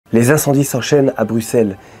Les incendies s'enchaînent à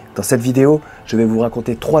Bruxelles. Dans cette vidéo, je vais vous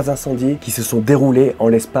raconter 3 incendies qui se sont déroulés en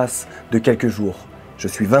l'espace de quelques jours. Je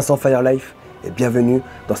suis Vincent Firelife et bienvenue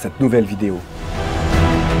dans cette nouvelle vidéo.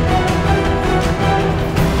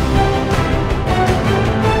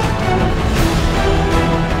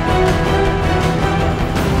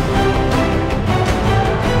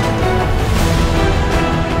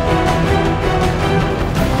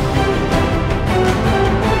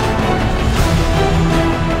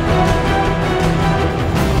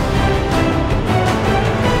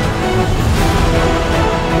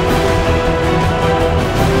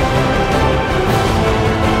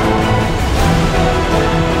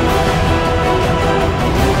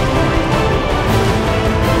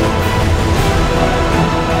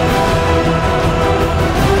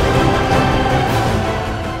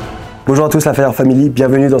 Bonjour à tous la Fire Family,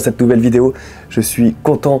 bienvenue dans cette nouvelle vidéo. Je suis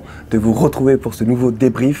content de vous retrouver pour ce nouveau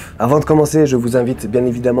débrief. Avant de commencer, je vous invite bien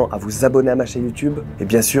évidemment à vous abonner à ma chaîne YouTube. Et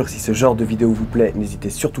bien sûr, si ce genre de vidéo vous plaît, n'hésitez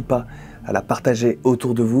surtout pas à la partager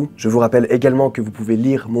autour de vous. Je vous rappelle également que vous pouvez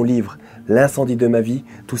lire mon livre « L'incendie de ma vie ».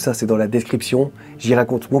 Tout ça, c'est dans la description. J'y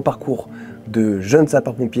raconte mon parcours de jeune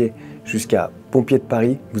sapeur-pompier jusqu'à pompier de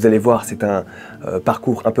Paris. Vous allez voir, c'est un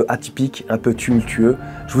parcours un peu atypique, un peu tumultueux.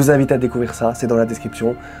 Je vous invite à découvrir ça, c'est dans la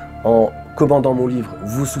description. En commandant mon livre,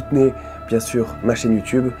 vous soutenez bien sûr ma chaîne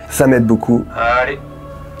YouTube, ça m'aide beaucoup. Allez,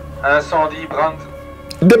 incendie, brand.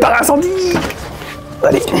 Départ incendie.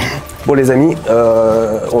 Allez, bon les amis,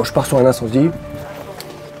 je pars sur un incendie.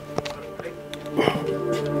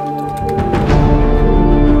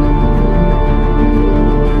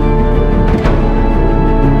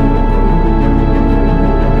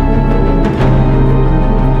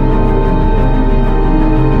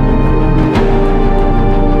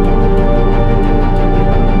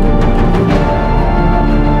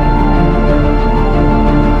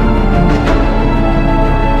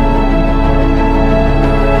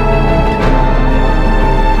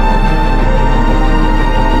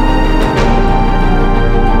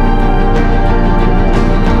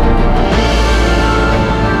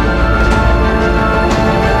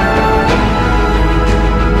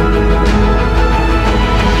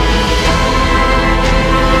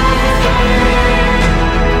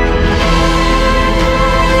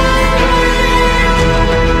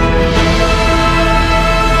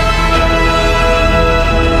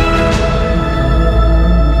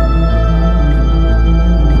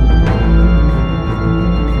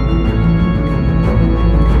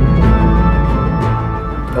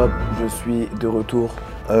 De retour.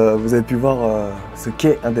 Vous avez pu voir ce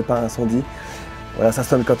qu'est un départ incendie. Voilà, ça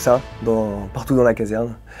sonne comme ça partout dans la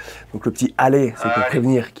caserne. Donc le petit aller, c'est pour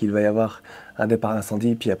prévenir qu'il va y avoir un départ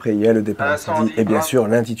incendie. Puis après, il y a le départ incendie. Et bien sûr,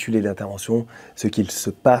 l'intitulé de l'intervention, ce qu'il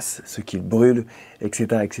se passe, ce qu'il brûle,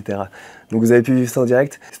 etc., etc. Donc vous avez pu vivre ça en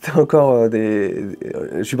direct. C'était encore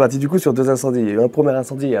je suis parti du coup sur 2 incendies. Il y a eu un premier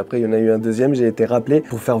incendie et après il y en a eu un deuxième. J'ai été rappelé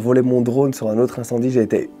pour faire voler mon drone sur un autre incendie. J'ai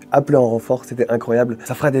été appelé en renfort, c'était incroyable.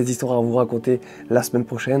 Ça fera des histoires à vous raconter la semaine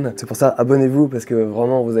prochaine. C'est pour ça, abonnez-vous parce que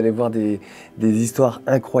vraiment vous allez voir des histoires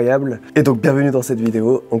incroyables. Et donc bienvenue dans cette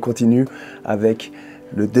vidéo. On continue avec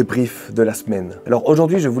le débrief de la semaine. Alors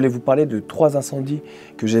aujourd'hui, je voulais vous parler de 3 incendies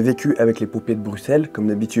que j'ai vécu avec les pompiers de Bruxelles. Comme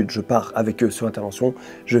d'habitude, je pars avec eux sur intervention,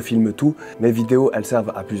 je filme tout. Mes vidéos, elles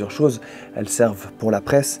servent à plusieurs choses. Elles servent pour la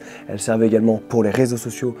presse, elles servent également pour les réseaux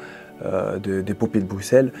sociaux des pompiers de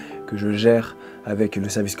Bruxelles que je gère avec le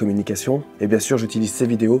service communication. Et bien sûr, j'utilise ces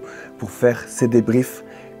vidéos pour faire ces débriefs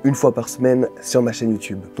une fois par semaine sur ma chaîne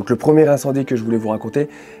YouTube. Donc le premier incendie que je voulais vous raconter,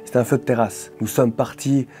 c'était un feu de terrasse. Nous sommes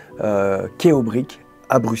partis quai aux Briques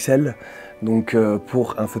à Bruxelles, donc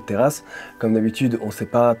pour un feu de terrasse. Comme d'habitude, on ne sait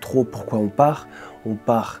pas trop pourquoi on part. On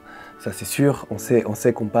part, ça c'est sûr, on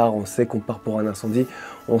sait qu'on part, pour un incendie.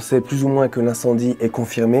 On sait plus ou moins que l'incendie est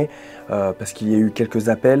confirmé parce qu'il y a eu quelques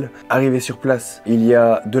appels. Arrivé sur place, il y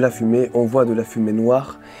a de la fumée, on voit de la fumée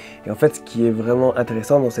noire. Et en fait, ce qui est vraiment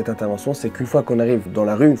intéressant dans cette intervention, c'est qu'une fois qu'on arrive dans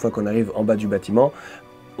la rue, une fois qu'on arrive en bas du bâtiment,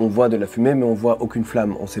 on voit de la fumée, mais on voit aucune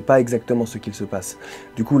flamme. On ne sait pas exactement ce qu'il se passe.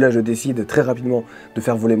 Du coup, là, je décide très rapidement de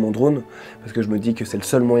faire voler mon drone parce que je me dis que c'est le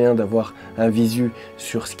seul moyen d'avoir un visu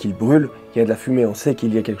sur ce qu'il brûle. Il y a de la fumée, on sait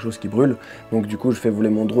qu'il y a quelque chose qui brûle. Donc du coup, je fais voler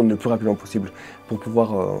mon drone le plus rapidement possible pour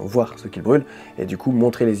pouvoir voir ce qu'il brûle et du coup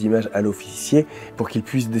montrer les images à l'officier pour qu'il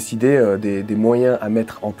puisse décider des moyens à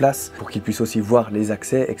mettre en place, pour qu'il puisse aussi voir les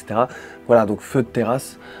accès, etc. Voilà, donc feu de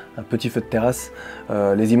terrasse, un petit feu de terrasse.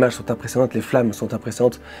 Les images sont impressionnantes, les flammes sont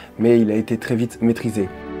impressionnantes, mais il a été très vite maîtrisé.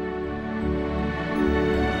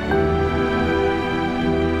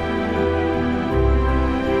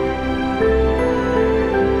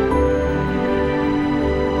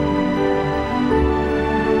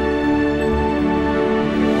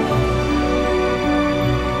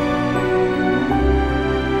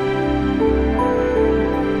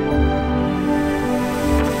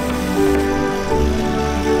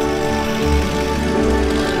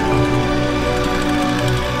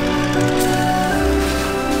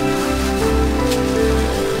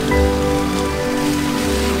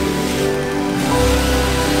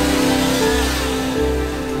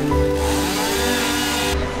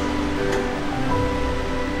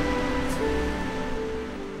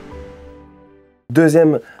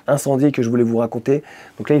 Deuxième incendie que je voulais vous raconter.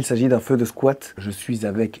 Donc là, il s'agit d'un feu de squat. Je suis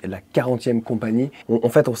avec la 40e compagnie. En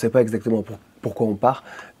fait, on ne sait pas exactement pourquoi on part.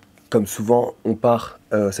 Comme souvent, on part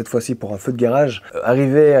cette fois-ci pour un feu de garage.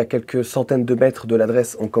 Arrivé à quelques centaines de mètres de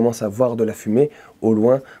l'adresse, on commence à voir de la fumée au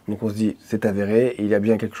loin. Donc on se dit, c'est avéré, il y a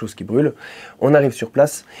bien quelque chose qui brûle. On arrive sur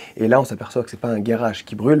place et là, on s'aperçoit que ce n'est pas un garage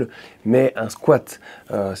qui brûle, mais un squat.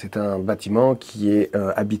 C'est un bâtiment qui est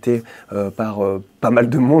habité par pas mal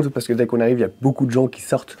de monde, parce que dès qu'on arrive, il y a beaucoup de gens qui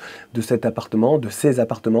sortent de cet appartement, de ces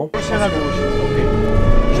appartements.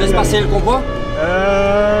 Je laisse passer le convoi.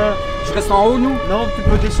 Je reste en haut, nous? Non, tu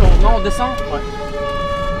peux descendre. Non, on descend? Ouais.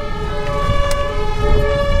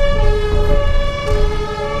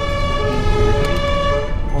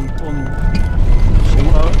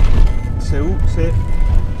 C'est où? C'est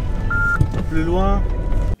plus loin.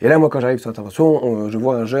 Et là, moi, quand j'arrive sur l'intervention, je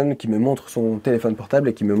vois un jeune qui me montre son téléphone portable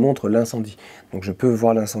et qui me montre l'incendie. Donc je peux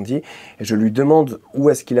voir l'incendie et je lui demande où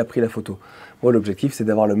est-ce qu'il a pris la photo. Moi, l'objectif, c'est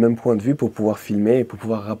d'avoir le même point de vue pour pouvoir filmer et pour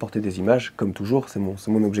pouvoir rapporter des images, comme toujours, c'est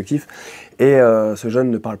mon objectif. Et ce jeune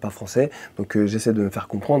ne parle pas français, donc j'essaie de me faire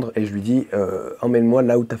comprendre et je lui dis emmène-moi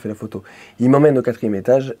là où tu as fait la photo. Il m'emmène au 4e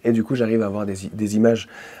étage et du coup, j'arrive à avoir des images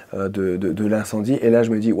de l'incendie. Et là, je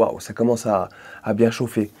me dis waouh, ça commence à bien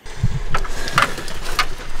chauffer.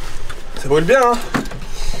 Ça brûle bien, hein?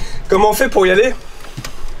 Comment on fait pour y aller?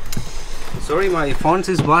 Sorry, my phone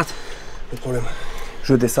is what? Pas de problème.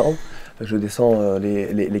 Je descends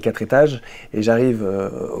les 4 étages et j'arrive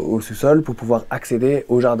au sous-sol pour pouvoir accéder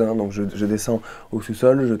au jardin. Donc je descends au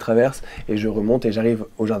sous-sol, je traverse et je remonte et j'arrive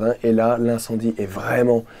au jardin. Et là, l'incendie est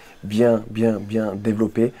vraiment bien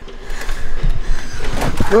développé.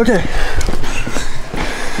 Ok.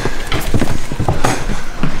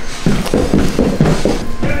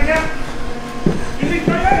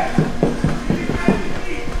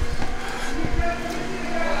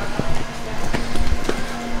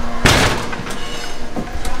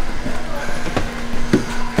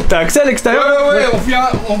 T'as accès à l'extérieur? Ouais,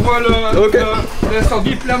 on voit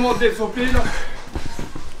l'incendie pleinement développé là.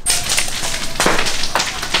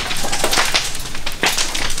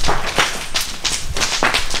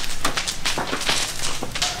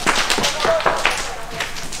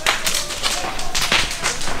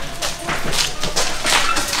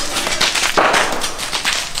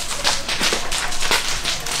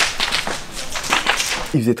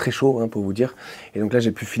 Il faisait très chaud, hein, pour vous dire. Et donc là,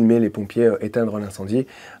 j'ai pu filmer les pompiers éteindre l'incendie.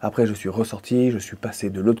 Après, je suis ressorti, je suis passé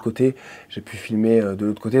de l'autre côté. J'ai pu filmer de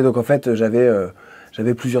l'autre côté. Donc en fait,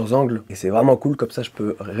 j'avais plusieurs angles. Et c'est vraiment cool, comme ça, je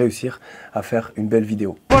peux réussir à faire une belle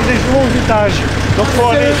vidéo. On va des gros étages. Donc faut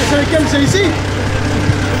aller. C'est lequel? C'est ici?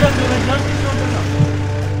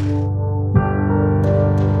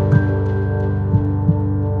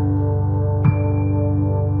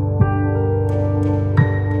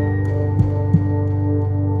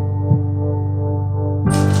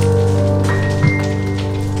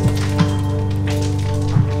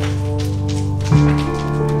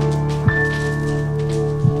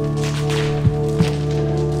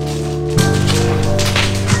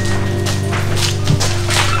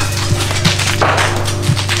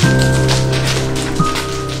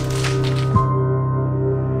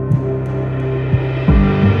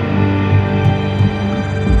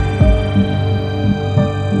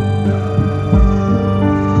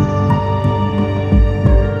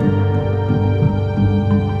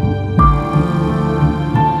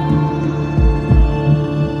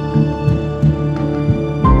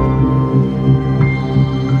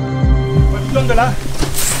 De là.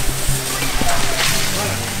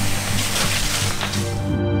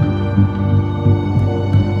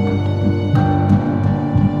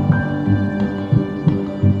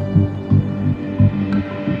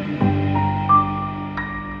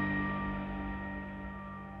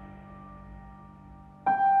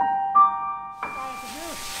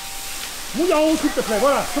 Mouille en haut s'il te plaît,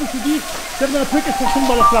 voilà, comme tu dis, ferme un truc et ça tombe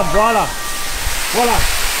dans la flamme, voilà. Voilà.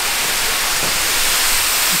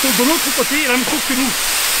 Ils sont de l'autre côté, la même chose que nous.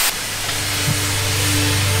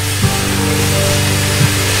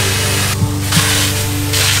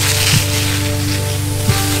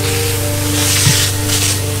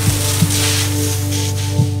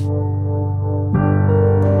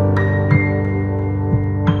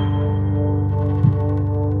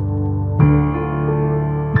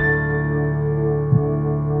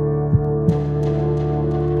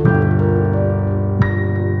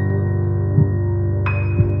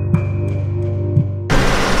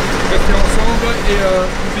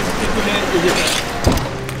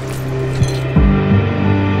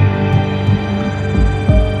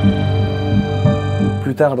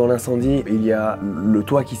 Plus tard dans l'incendie, il y a le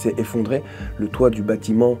toit qui s'est effondré, le toit du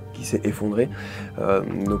bâtiment qui s'est effondré.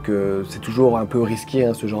 Donc c'est toujours un peu risqué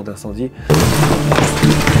hein, ce genre d'incendie.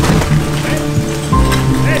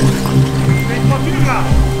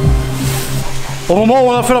 Au moment où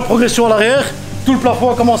on a fait la progression à l'arrière, tout le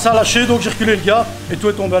plafond a commencé à lâcher, donc j'ai reculé le gars et tout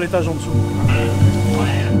est tombé à l'étage en dessous.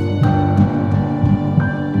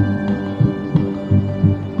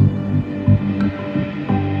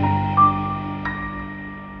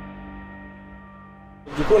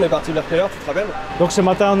 Du coup, on est parti vers quelle heure, tu te rappelles? Donc ce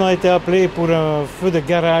matin, on a été appelé pour un feu de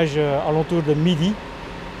garage à l'entour de midi.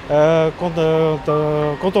 Quand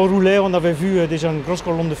on roulait, on avait vu déjà une grosse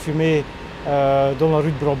colonne de fumée dans la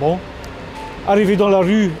rue de Brabant. Arrivé dans la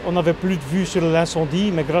rue, on n'avait plus de vue sur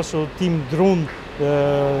l'incendie, mais grâce au team drone,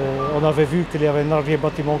 on avait vu qu'il y avait un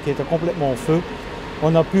arrière-bâtiment qui était complètement en feu.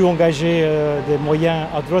 On a pu engager des moyens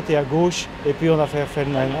à droite et à gauche, et puis on a fait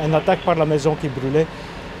une attaque par la maison qui brûlait.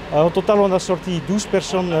 Au total, on a sorti 12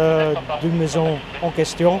 personnes d'une maison en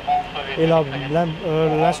question, et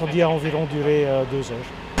l'incendie a environ duré 2 heures.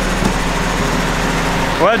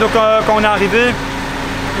 Ouais, donc quand on est arrivé,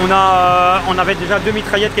 on avait déjà 2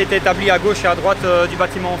 mitraillettes qui étaient établies à gauche et à droite du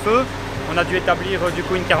bâtiment en feu. On a dû établir du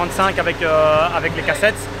coup une 45 avec les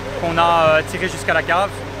cassettes qu'on a tirées jusqu'à la cave.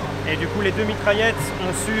 Et du coup les 2 mitraillettes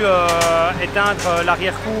ont su éteindre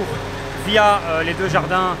l'arrière-cour via les 2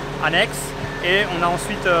 jardins annexes. Et on a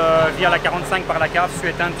ensuite, via la 45 par la cave, su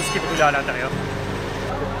éteindre tout ce qui brûlait à l'intérieur.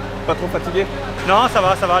 Pas trop fatigué? Non, ça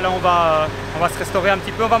va, là on va se restaurer un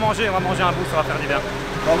petit peu, on va manger un bout, ça va faire du bien.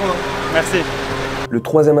 Bravo. Merci. Le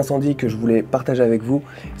troisième incendie que je voulais partager avec vous,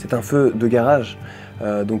 c'est un feu de garage.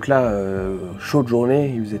 Donc là, chaude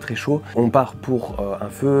journée, il faisait très chaud. On part pour un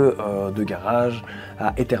feu de garage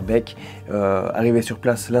à Etterbeek. Arrivé sur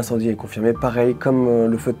place, l'incendie est confirmé. Pareil, comme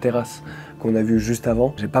le feu de terrasse qu'on a vu juste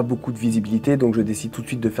avant. J'ai pas beaucoup de visibilité, donc je décide tout de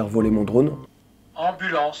suite de faire voler mon drone.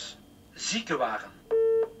 Ambulance, ziekenwagen.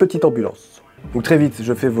 Petite ambulance. Donc très vite,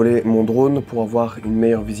 je fais voler mon drone pour avoir une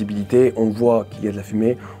meilleure visibilité. On voit qu'il y a de la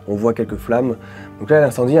fumée, on voit quelques flammes. Donc là,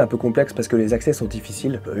 l'incendie est un peu complexe parce que les accès sont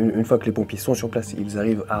difficiles. Une fois que les pompiers sont sur place, ils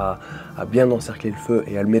arrivent à bien encercler le feu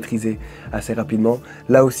et à le maîtriser assez rapidement.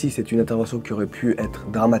 Là aussi, c'est une intervention qui aurait pu être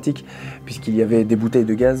dramatique puisqu'il y avait des bouteilles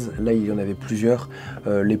de gaz. Là, il y en avait plusieurs.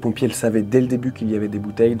 Les pompiers le savaient dès le début qu'il y avait des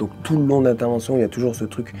bouteilles. Donc tout le long de l'intervention, il y a toujours ce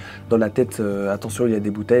truc dans la tête. Attention, il y a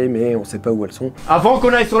des bouteilles, mais on ne sait pas où elles sont. Avant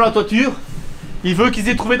qu'on aille sur la toiture, il veut qu'ils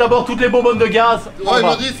aient trouvé d'abord toutes les bonbonnes de gaz. Ouais, il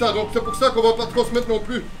m'a dit ça, donc c'est pour ça qu'on va pas transmettre non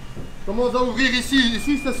plus. Commence à ouvrir ici,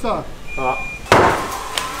 c'est ça. Ah.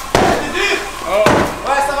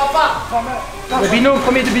 Ouais, ça va pas. Le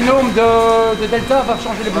premier binôme de Delta va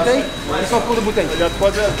changer les bouteilles. Ils sont en cours de bouteilles. Il y a 3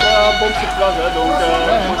 bombes sur place, hein,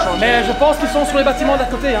 donc Mais je pense qu'ils sont sur les bâtiments d'à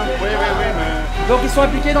côté. Hein. Oui, mais... Donc ils sont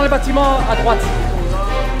impliqués dans les bâtiments à droite.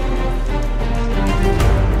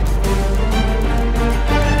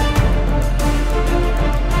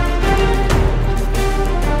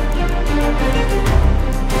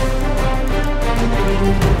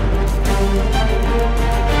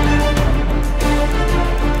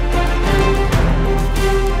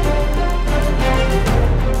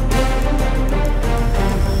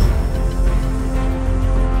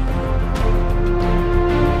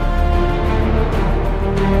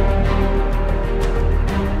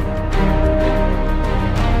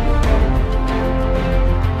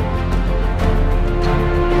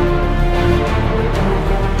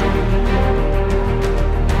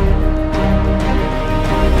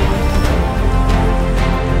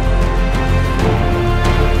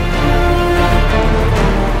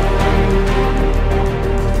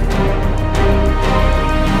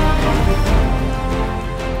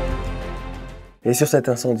 Et sur cet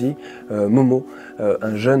incendie, Momo,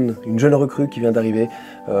 une jeune recrue qui vient d'arriver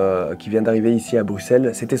ici à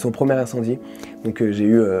Bruxelles, c'était son premier incendie. Donc j'ai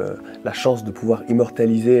eu la chance de pouvoir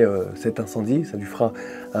immortaliser cet incendie, ça lui fera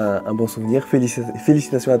un bon souvenir.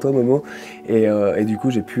 Félicitations à toi Momo. Et du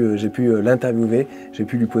coup j'ai pu l'interviewer, j'ai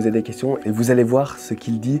pu lui poser des questions. Et vous allez voir ce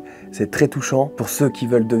qu'il dit, c'est très touchant. Pour ceux qui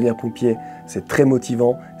veulent devenir pompiers, c'est très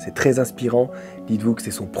motivant, c'est très inspirant. Dites-vous que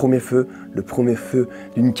c'est son premier feu, le premier feu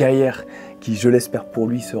d'une carrière qui, je l'espère pour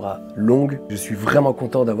lui, sera longue. Je suis vraiment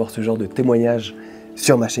content d'avoir ce genre de témoignage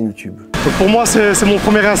sur ma chaîne YouTube. Donc pour moi, c'est mon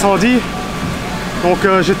premier incendie. Donc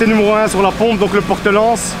j'étais numéro 1 sur la pompe, donc le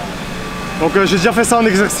porte-lance. Donc j'ai déjà fait ça en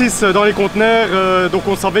exercice dans les conteneurs, donc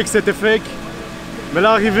on savait que c'était fake. Mais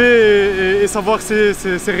là, arriver et savoir que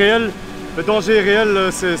c'est réel, le danger est réel,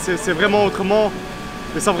 c'est vraiment autrement.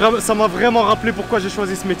 Et ça m'a vraiment rappelé pourquoi j'ai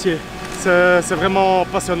choisi ce métier. C'est vraiment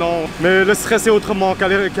passionnant. Mais le stress est autrement qu'à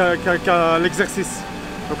l'exercice.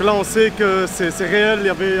 Donc là on sait que c'est réel, il y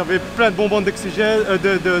avait plein de bonbonnes d'oxygène,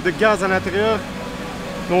 de gaz à l'intérieur.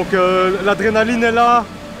 Donc l'adrénaline est là,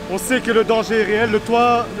 on sait que le danger est réel, le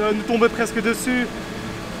toit nous tombait presque dessus.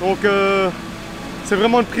 Donc c'est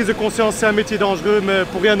vraiment une prise de conscience, c'est un métier dangereux, mais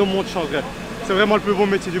pour rien au monde changerait. C'est vraiment le plus beau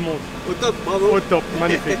métier du monde. Au top, bravo. Au top,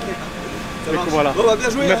 magnifique. Ça marche. Voilà. Bon, bah, bien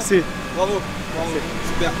joué. Merci. Hein. Bravo, bravo,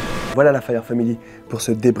 super. Voilà la Fire Family pour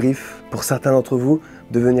ce débrief. Pour certains d'entre vous,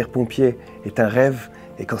 devenir pompier est un rêve,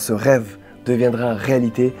 et quand ce rêve deviendra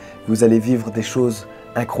réalité, vous allez vivre des choses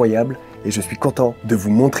incroyables, et je suis content de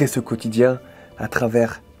vous montrer ce quotidien à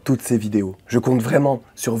travers toutes ces vidéos. Je compte vraiment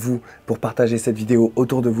sur vous pour partager cette vidéo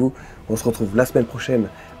autour de vous. On se retrouve la semaine prochaine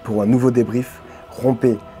pour un nouveau débrief.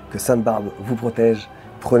 Rompez, que Sainte Barbe vous protège,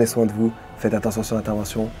 prenez soin de vous, faites attention sur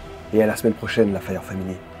l'intervention, et à la semaine prochaine la Fire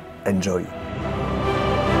Family. Enjoy!